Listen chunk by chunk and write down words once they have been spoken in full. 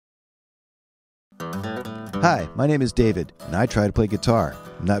Hi, my name is David, and I try to play guitar.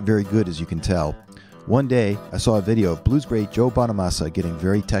 I'm not very good, as you can tell. One day, I saw a video of blues great Joe Bonamassa getting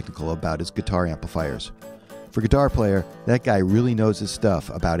very technical about his guitar amplifiers. For a guitar player, that guy really knows his stuff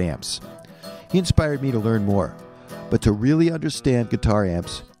about amps. He inspired me to learn more. But to really understand guitar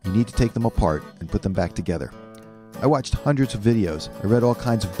amps, you need to take them apart and put them back together. I watched hundreds of videos. I read all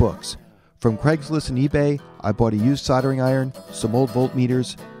kinds of books. From Craigslist and eBay, I bought a used soldering iron, some old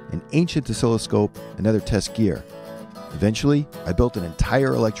voltmeters, an ancient oscilloscope, and other test gear. Eventually, I built an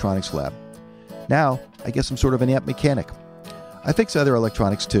entire electronics lab. Now, I guess I'm sort of an amp mechanic. I fix other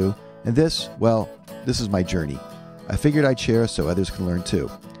electronics too, and this is my journey. I figured I'd share so others can learn too.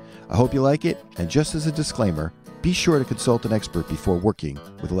 I hope you like it, and just as a disclaimer, be sure to consult an expert before working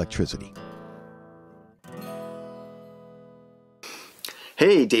with electricity.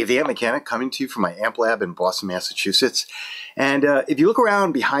 Hey, Dave the Amp Mechanic, coming to you from my amp lab in Boston, Massachusetts. And if you look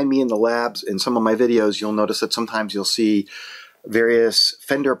around behind me in the labs in some of my videos, you'll notice that sometimes you'll see various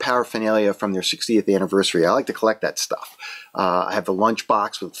Fender paraphernalia from their 60th anniversary. I like to collect that stuff. I have the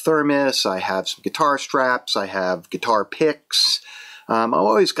lunchbox with thermos, I have some guitar straps, I have guitar picks. I've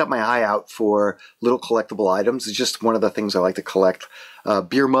always got my eye out for little collectible items. It's just one of the things I like to collect.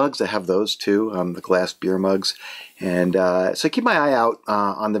 Beer mugs, I have those too, the glass beer mugs. And so I keep my eye out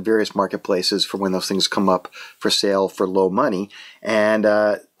on the various marketplaces for when those things come up for sale for low money. And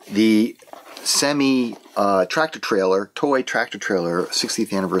the semi tractor trailer, toy tractor trailer,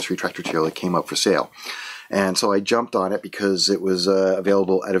 60th anniversary tractor trailer came up for sale. And so I jumped on it because it was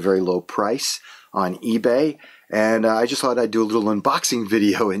available at a very low price on eBay. And I just thought I'd do a little unboxing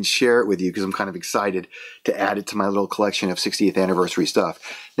video and share it with you because I'm kind of excited to add it to my little collection of 60th anniversary stuff.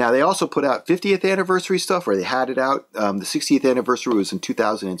 Now, they also put out 50th anniversary stuff, or they had it out. The 60th anniversary was in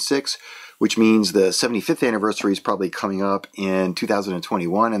 2006, which means the 75th anniversary is probably coming up in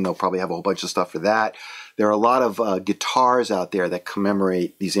 2021, and they'll probably have a whole bunch of stuff for that. There are a lot of guitars out there that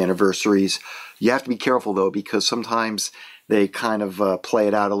commemorate these anniversaries. You have to be careful, though, because sometimes they kind of play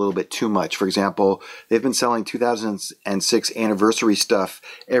it out a little bit too much. For example, they've been selling 2006 anniversary stuff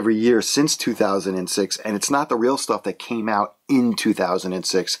every year since 2006, and it's not the real stuff that came out in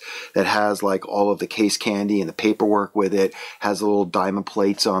 2006 that has like all of the case candy and the paperwork with it, has the little diamond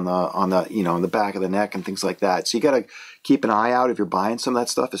plates on the on the back of the neck and things like that. So you got to keep an eye out if you're buying some of that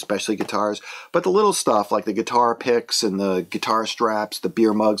stuff, especially guitars. But the little stuff like the guitar picks and the guitar straps, the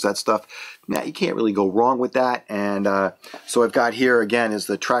beer mugs, that stuff, now you can't really go wrong with that. And so I've got here again is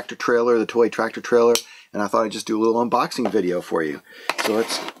the tractor trailer, the toy tractor trailer, and I thought I'd just do a little unboxing video for you. So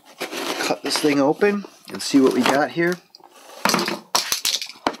let's cut this thing open and see what we got here.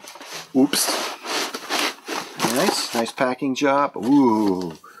 Oops. Nice packing job.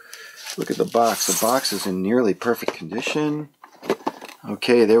 Ooh, look at the box. The box is in nearly perfect condition.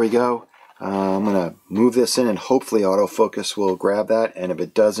 Okay, there we go. I'm going to move this in and hopefully autofocus will grab that. And if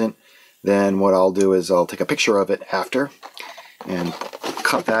it doesn't, then what I'll do is I'll take a picture of it after and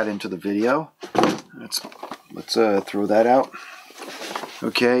cut that into the video. Let's throw that out.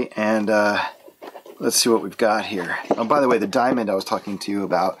 Okay, and let's see what we've got here. Oh, by the way, the diamond I was talking to you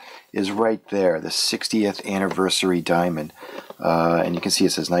about is right there, the 60th anniversary diamond. And you can see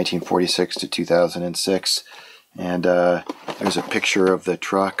it says 1946 to 2006. And there's a picture of the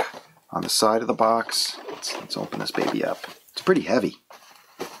truck on the side of the box. Let's open this baby up. It's pretty heavy.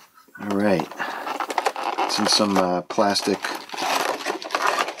 All right. It's in some plastic.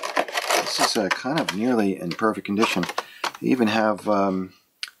 This is kind of nearly in perfect condition. They even have,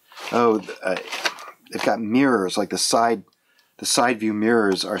 they've got mirrors, like the side view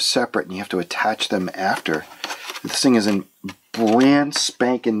mirrors are separate and you have to attach them after. This thing is in brand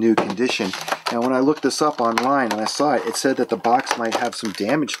spanking new condition. Now when I looked this up online and I saw it, it said that the box might have some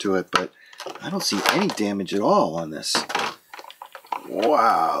damage to it, but I don't see any damage at all on this.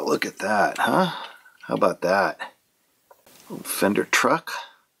 Wow, look at that, huh? How about that? Little Fender truck.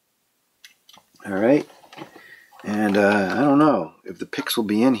 All right. And I don't know if the picks will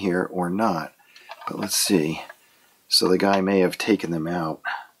be in here or not, but let's see. So the guy may have taken them out.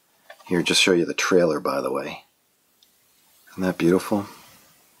 Here, just show you the trailer, by the way. Isn't that beautiful?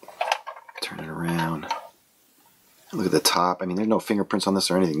 Turn it around. Look at the top. I mean, there's no fingerprints on this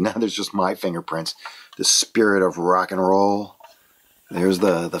or anything. Now there's just my fingerprints. The spirit of rock and roll. There's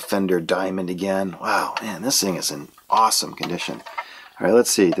the Fender Diamond again. Wow, man, this thing is in awesome condition. All right, let's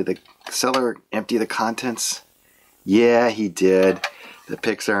see. Did the seller empty the contents? Yeah, he did. The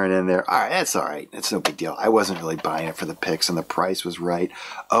picks aren't in there. All right, that's all right. It's no big deal. I wasn't really buying it for the picks, and the price was right.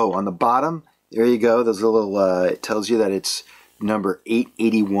 Oh, on the bottom, there you go. There's a little, it tells you that it's number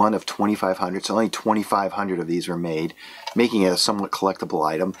 881 of 2,500, so only 2,500 of these were made, making it a somewhat collectible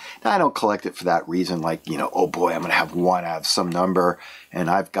item. Now, I don't collect it for that reason, like, you know, oh boy, I'm going to have one out of some number, and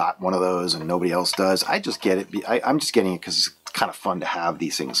I've got one of those and nobody else does. I just get it. I'm just getting it because it's kind of fun to have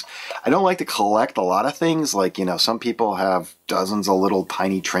these things. I don't like to collect a lot of things, like, you know, some people have dozens of little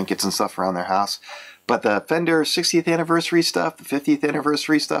tiny trinkets and stuff around their house. But the Fender 60th anniversary stuff, the 50th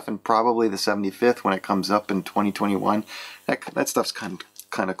anniversary stuff, and probably the 75th when it comes up in 2021, that stuff's kind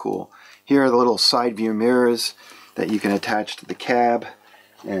of cool. Here are the little side view mirrors that you can attach to the cab,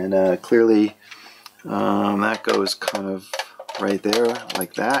 and clearly that goes kind of right there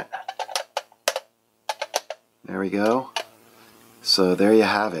like that. There we go. So there you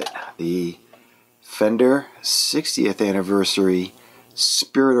have it, the Fender 60th anniversary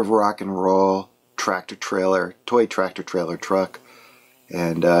Spirit of Rock and Roll tractor trailer, toy tractor trailer truck,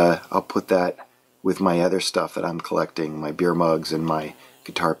 and I'll put that with my other stuff that I'm collecting, my beer mugs and my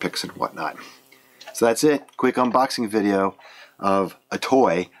guitar picks and whatnot. So that's it. Quick unboxing video of a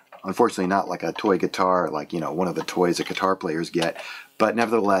toy. Unfortunately not like a toy guitar, like, you know, one of the toys that guitar players get, but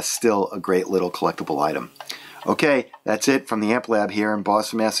nevertheless still a great little collectible item. Okay, that's it from the Amp Lab here in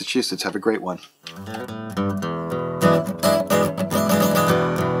Boston, Massachusetts. Have a great one.